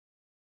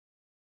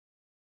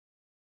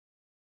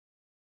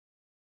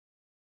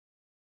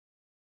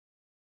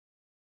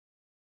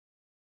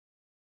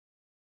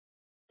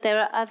There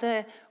are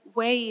other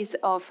ways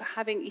of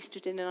having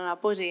estrogen in our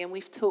body, and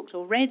we've talked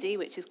already,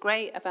 which is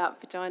great, about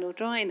vaginal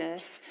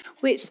dryness,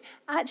 which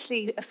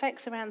actually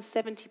affects around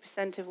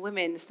 70% of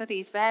women.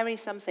 Studies vary,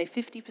 some say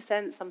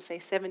 50%, some say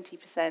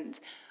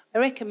 70%. I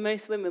reckon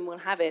most women will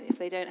have it if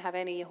they don't have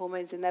any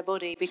hormones in their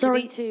body.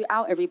 Sorry to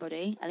out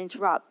everybody and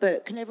interrupt,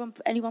 but can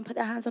anyone put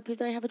their hands up if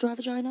they have a dry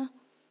vagina?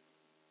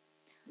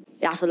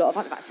 Yeah, that's a lot,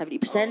 about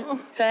 70%. Oh.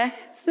 Fair.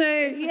 So,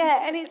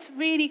 yeah, and it's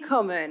really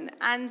common.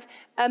 And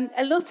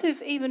a lot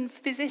of even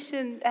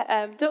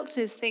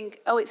doctors think,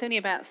 oh, it's only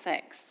about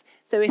sex.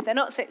 So if they're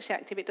not sexually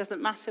active, it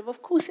doesn't matter. Well,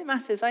 of course it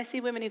matters. I see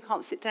women who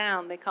can't sit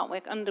down, they can't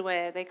wear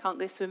underwear, they can't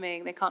go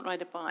swimming, they can't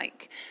ride a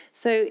bike.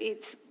 So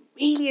it's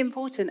really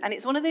important. And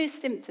it's one of those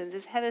symptoms,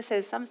 as Heather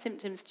says, some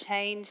symptoms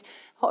change.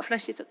 Hot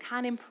flushes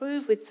can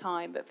improve with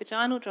time, but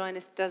vaginal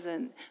dryness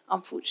doesn't,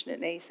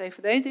 unfortunately. So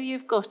for those of you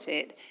who've got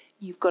it,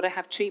 you've got to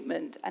have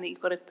treatment, and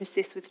you've got to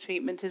persist with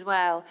treatment as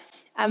well.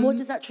 And what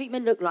does that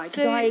treatment look like?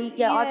 Because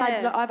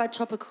I've had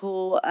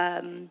topical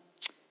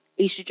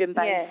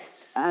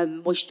estrogen-based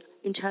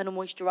internal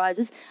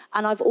moisturisers,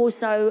 and I've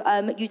also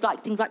used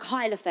things like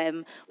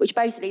Hyalofem, which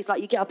basically is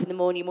like you get up in the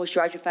morning, you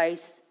moisturise your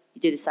face.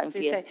 You do the same for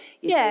you.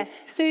 Yeah,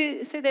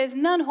 so there's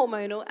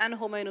non-hormonal and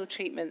hormonal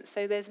treatments.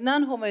 So there's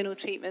non-hormonal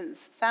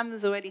treatments.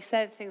 Sam's already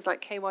said things like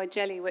KY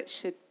jelly, which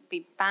should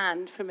be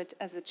banned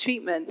as a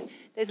treatment.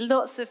 There's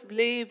lots of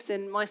lubes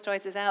and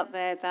moisturisers out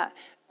there that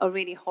are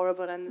really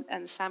horrible,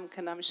 and Sam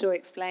can, I'm sure,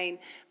 explain.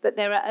 But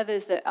there are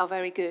others that are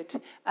very good,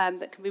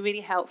 that can be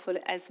really helpful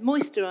as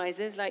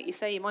moisturisers. Like you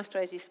say, you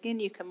moisturise your skin,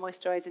 you can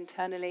moisturise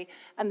internally,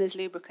 and there's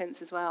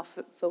lubricants as well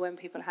for when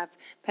people have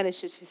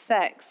penetrative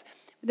sex.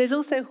 But there's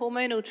also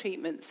hormonal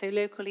treatments, so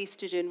local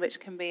estrogen, which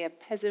can be a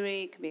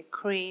pessary, it can be a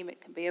cream,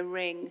 it can be a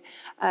ring,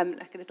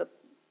 like a little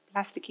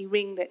plasticky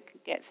ring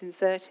that gets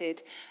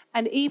inserted.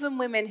 And even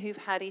women who've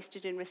had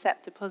estrogen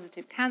receptor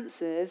positive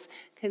cancers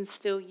can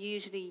still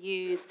usually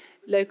use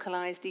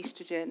localized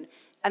estrogen.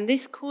 And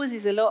this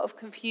causes a lot of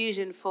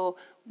confusion for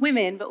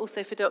women, but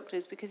also for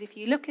doctors, because if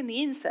you look in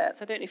the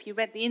inserts, I don't know if you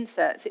read the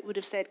inserts, it would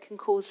have said can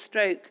cause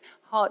stroke,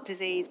 heart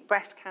disease,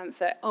 breast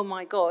cancer. Oh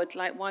my God,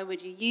 why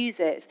would you use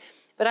it?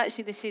 But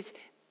actually this is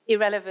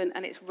irrelevant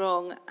and it's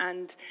wrong,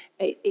 and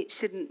it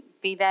shouldn't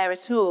be there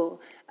at all.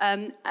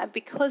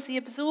 Because the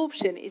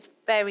absorption is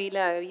very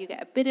low, you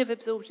get a bit of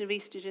absorption of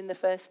estrogen the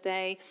first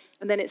day,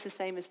 and then it's the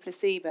same as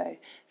placebo.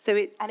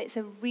 And it's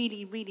a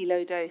really, really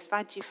low dose.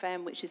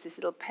 Vagifem, which is this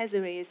little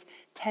pessary, is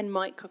 10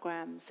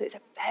 micrograms. So it's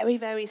a very,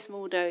 very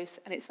small dose,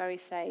 and it's very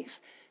safe.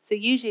 So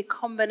usually a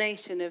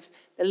combination of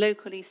the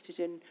local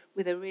estrogen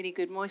with a really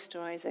good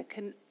moisturizer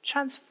can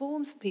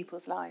transform some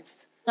people's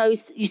lives. So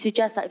you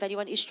suggest that if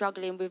anyone is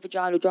struggling with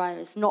vaginal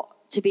dryness, not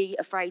to be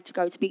afraid to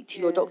go speak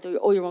to your doctor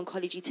or your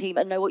oncology team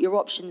and know what your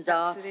options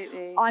are.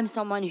 Absolutely. I'm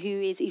someone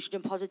who is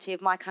estrogen positive.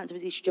 My cancer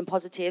was estrogen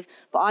positive,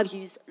 but I've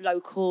used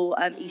local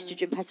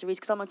estrogen pessaries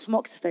because I'm on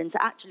tamoxifen, so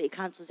actually it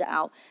cancels it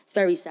out. It's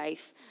very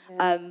safe.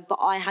 Yeah. But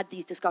I had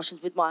these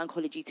discussions with my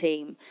oncology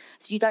team.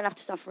 So you don't have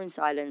to suffer in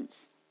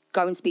silence.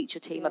 Go and speak to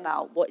your team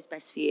about what is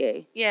best for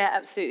you. Yeah,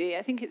 absolutely.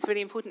 I think it's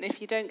really important. If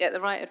you don't get the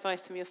right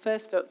advice from your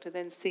first doctor,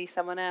 then see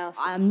someone else.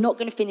 I am not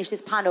going to finish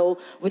this panel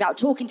without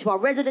talking to our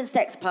resident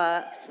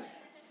sexpert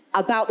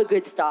about the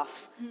good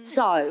stuff.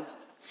 So,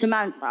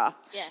 Samantha.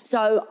 Yeah.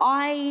 So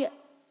I,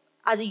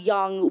 as a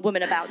young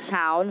woman about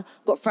town,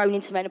 got thrown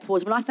into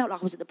menopause when I felt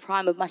like I was at the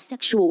prime of my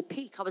sexual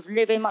peak. I was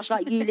living, much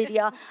like you,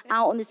 Lydia,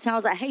 out on the town. I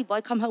was like, hey,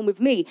 boy, come home with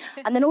me.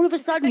 And then all of a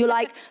sudden, you're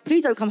like,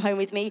 please don't come home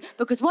with me,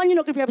 because one, you're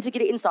not going to be able to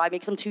get it inside me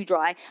because I'm too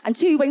dry. And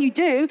two, when you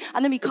do,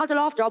 and then we cuddle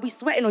after, I'll be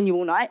sweating on you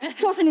all night,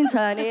 tossing and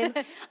turning.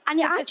 And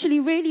it actually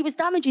really was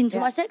damaging to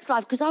my sex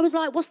life, because I was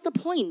like, what's the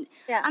point?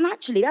 Yeah. And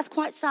actually, that's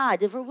quite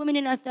sad. If a woman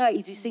in her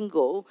 30s who's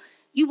single,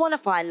 you want to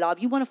find love,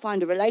 you want to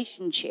find a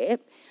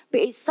relationship, but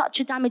it's such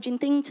a damaging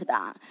thing to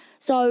that.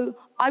 So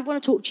I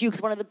want to talk to you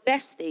because one of the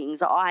best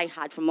things that I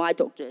had from my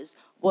doctors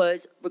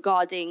was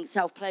regarding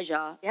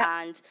self-pleasure.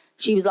 Yeah. And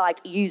she was like,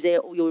 use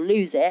it or you'll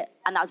lose it.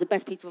 And that was the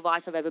best piece of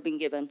advice I've ever been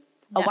given.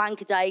 Yeah. A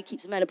wank a day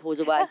keeps the menopause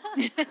away.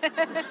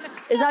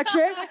 Is that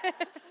true?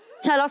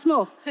 Tell us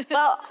more.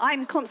 Well,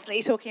 I'm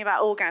constantly talking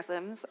about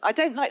orgasms. I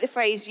don't like the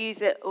phrase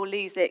use it or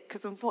lose it,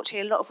 because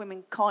unfortunately a lot of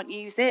women can't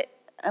use it.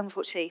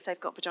 Unfortunately, if they've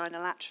got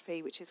vaginal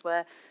atrophy, which is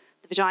where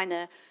the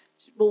vagina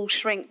will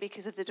shrink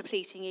because of the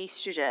depleting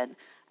estrogen,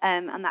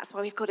 and that's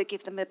why we've got to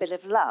give them a bit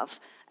of love.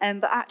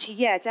 But actually,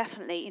 yeah,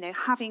 definitely,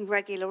 having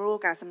regular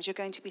orgasms, you're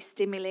going to be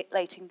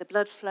stimulating the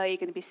blood flow, you're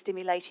going to be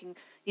stimulating,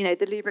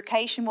 the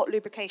lubrication, what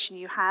lubrication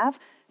you have.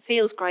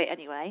 Feels great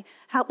anyway,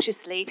 helps you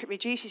sleep, it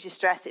reduces your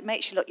stress, it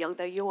makes you look young,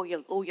 though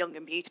you're all young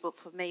and beautiful.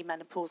 For me,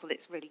 menopausal,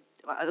 it's really,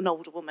 an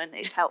older woman,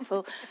 it's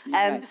helpful.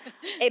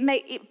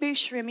 It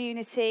boosts your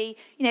immunity.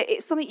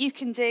 It's something you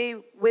can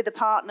do with a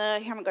partner.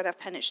 You haven't got to have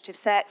penetrative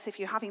sex. If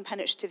you're having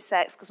penetrative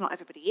sex, because not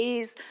everybody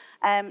is,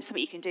 something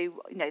you can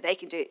do, they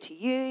can do it to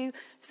you.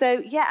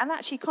 So, yeah, and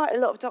actually quite a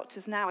lot of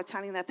doctors now are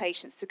telling their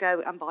patients to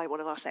go and buy one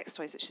of our sex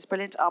toys, which is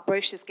brilliant. Our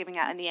brochure's giving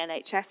out in the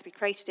NHS. We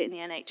created it in the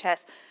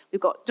NHS.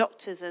 We've got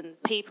doctors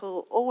and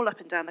people all up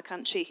and down the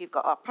country who've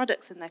got our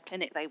products in their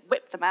clinic. They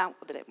whip them out.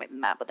 Well, they don't whip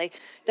them out, but they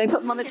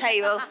put them on the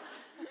table.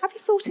 Have you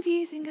thought of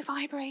using a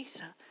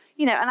vibrator?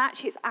 You know, and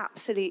actually it's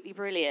absolutely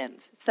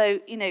brilliant. So,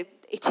 you know,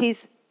 it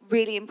is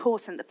really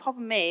important. The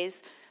problem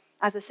is,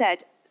 as I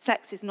said,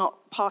 sex is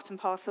not part and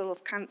parcel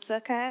of cancer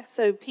care.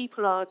 So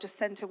people are just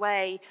sent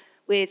away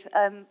with,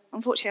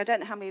 unfortunately, I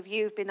don't know how many of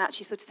you have been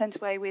actually sort of sent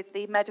away with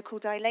the medical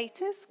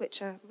dilators,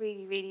 which are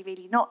really, really,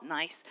 really not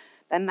nice.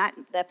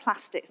 They're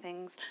plastic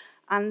things.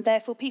 And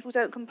therefore, people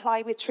don't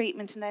comply with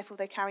treatment, and therefore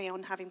they carry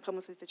on having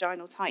problems with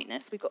vaginal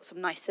tightness. We've got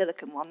some nice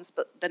silicone ones,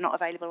 but they're not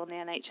available on the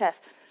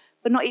NHS.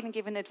 But not even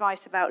given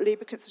advice about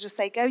lubricants, to just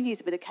say, go and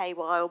use a bit of KY,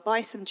 or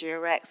buy some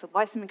Durex, or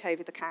buy something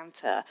over the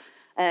counter.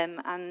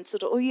 And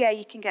sort of, oh yeah,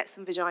 you can get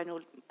some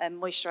vaginal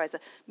moisturiser. I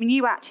mean,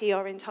 you actually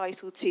are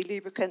entitled to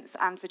lubricants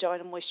and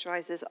vaginal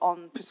moisturisers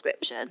on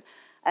prescription.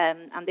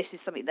 And this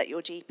is something that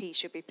your GP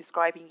should be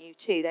prescribing you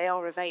to. They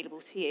are available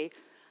to you.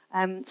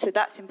 So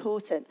that's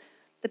important.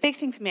 The big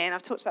thing for me, and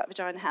I've talked about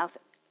vaginal health,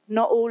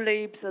 not all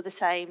lubes are the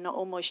same, not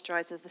all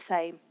moisturisers are the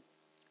same.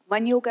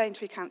 When you're going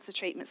through cancer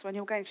treatments, when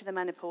you're going through the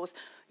menopause,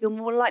 you're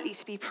more likely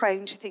to be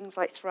prone to things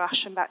like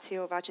thrush and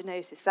bacterial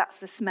vaginosis. That's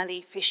the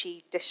smelly,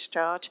 fishy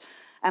discharge.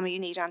 You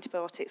need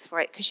antibiotics for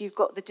it because you've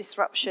got the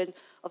disruption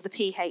of the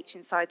pH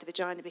inside the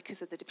vagina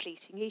because of the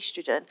depleting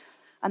estrogen.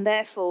 And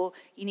therefore,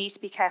 you need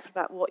to be careful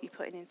about what you're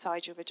putting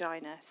inside your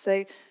vagina.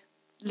 So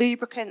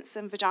lubricants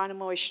and vaginal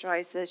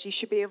moisturisers, you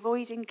should be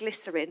avoiding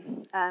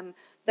glycerin.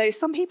 Though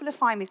some people are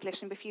fine with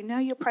glycerin, but if you know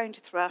you're prone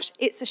to thrush,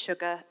 it's a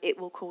sugar, it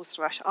will cause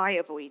thrush. I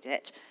avoid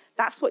it.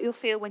 That's what you'll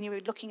feel when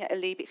you're looking at a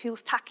lube. It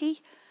feels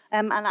tacky,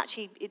 and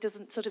actually it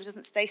doesn't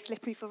stay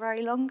slippery for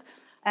very long.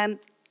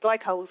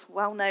 Glycols,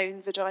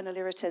 well-known vaginal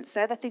irritants,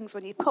 they're the things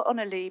when you put on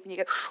a lube and you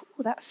go,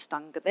 oh, that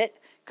stung a bit,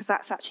 because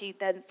that's actually,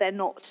 they're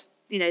not,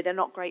 you know, they're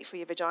not great for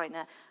your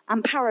vagina.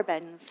 And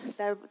parabens,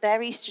 they're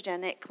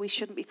estrogenic. We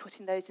shouldn't be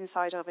putting those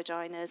inside our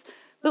vaginas.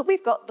 But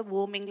we've got the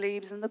warming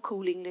lubes and the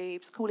cooling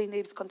lubes. Cooling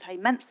lubes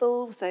contain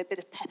menthol, so a bit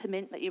of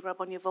peppermint that you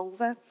rub on your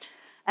vulva.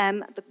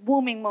 The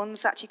warming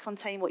ones actually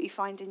contain what you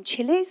find in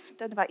chilies.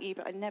 Don't know about you,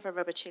 but I never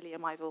rub a chili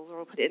on my vulva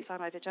or put it inside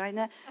my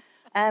vagina.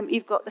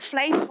 You've got the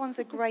flavour ones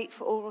are great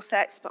for oral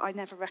sex, but I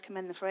never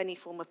recommend them for any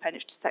form of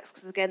penetrative sex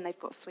because, again, they've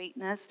got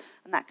sweeteners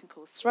and that can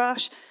cause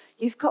thrush.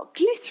 You've got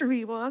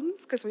glittery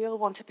ones because we all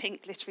want a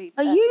pink glittery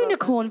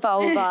unicorn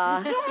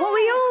vulva. What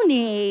we all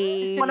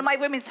need. One of my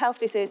women's health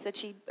visitors said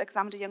she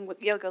examined a young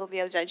girl the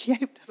other day and she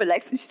opened up her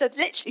legs and she said,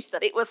 literally,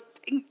 it was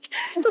pink.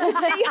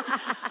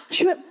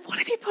 She went, what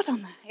have you put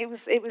on there? It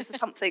was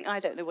something, I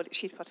don't know what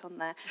she'd put on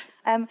there.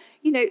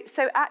 You know,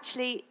 so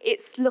actually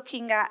it's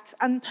looking at,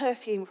 and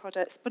perfume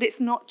products, but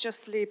it's not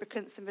just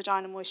lubricants and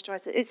vaginal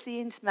moisturiser, it's the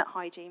intimate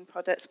hygiene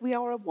products. We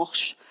are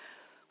awash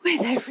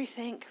with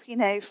everything, you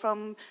know,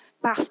 from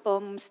bath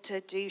bombs to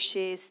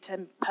douches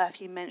to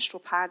perfume menstrual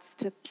pads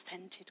to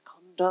scented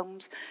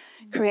condoms,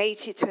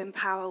 created to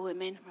empower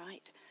women,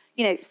 right?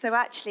 You know, so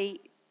actually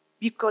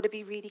you've got to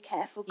be really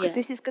careful because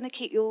this is going to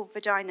keep your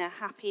vagina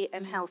happy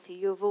and healthy,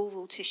 your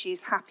vulval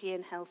tissues happy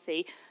and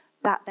healthy.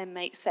 That then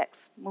makes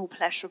sex more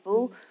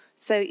pleasurable.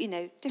 So, you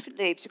know, different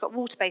lubes. You've got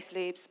water-based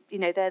lubes. You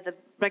know, they're the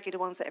regular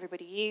ones that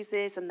everybody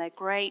uses and they're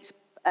great.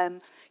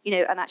 You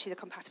know, and actually they're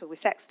compatible with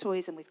sex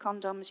toys and with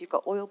condoms. You've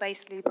got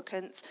oil-based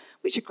lubricants,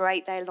 which are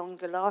great. They're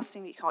longer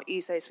lasting. You can't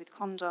use those with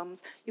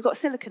condoms. You've got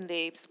silicone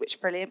lubes, which are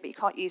brilliant, but you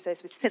can't use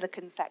those with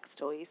silicone sex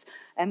toys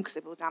because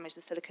it will damage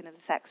the silicone of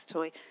the sex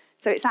toy.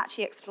 So it's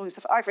actually exploring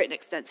stuff. I've written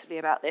extensively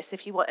about this.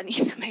 If you want any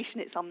information,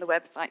 it's on the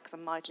website because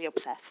I'm mildly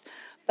obsessed.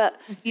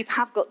 But you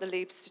have got the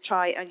lubes to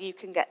try and you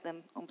can get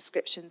them on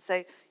prescription. So,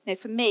 you know,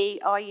 for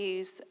me, I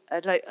use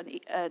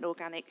an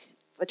organic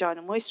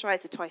vaginal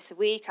moisturiser twice a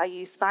week. I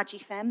use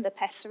Vagifem, the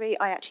pessary.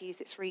 I actually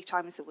use it 3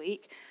 times a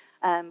week,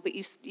 but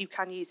you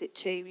can use it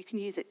too. You can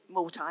use it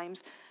more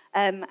times.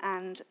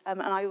 And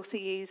I also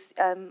use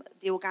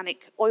the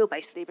organic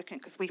oil-based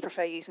lubricant because we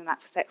prefer using that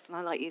for sex, and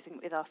I like using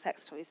it with our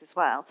sex toys as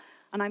well.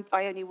 And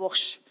I only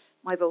wash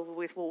my vulva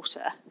with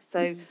water.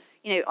 So,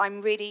 you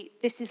know,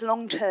 this is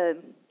long-term.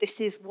 This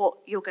is what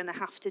you're going to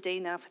have to do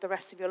now for the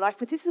rest of your life.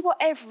 But this is what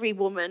every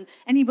woman,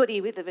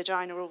 anybody with a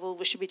vagina or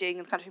vulva should be doing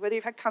in the country, whether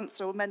you've had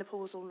cancer or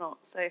menopause or not.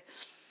 So,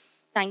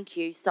 thank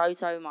you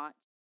so much.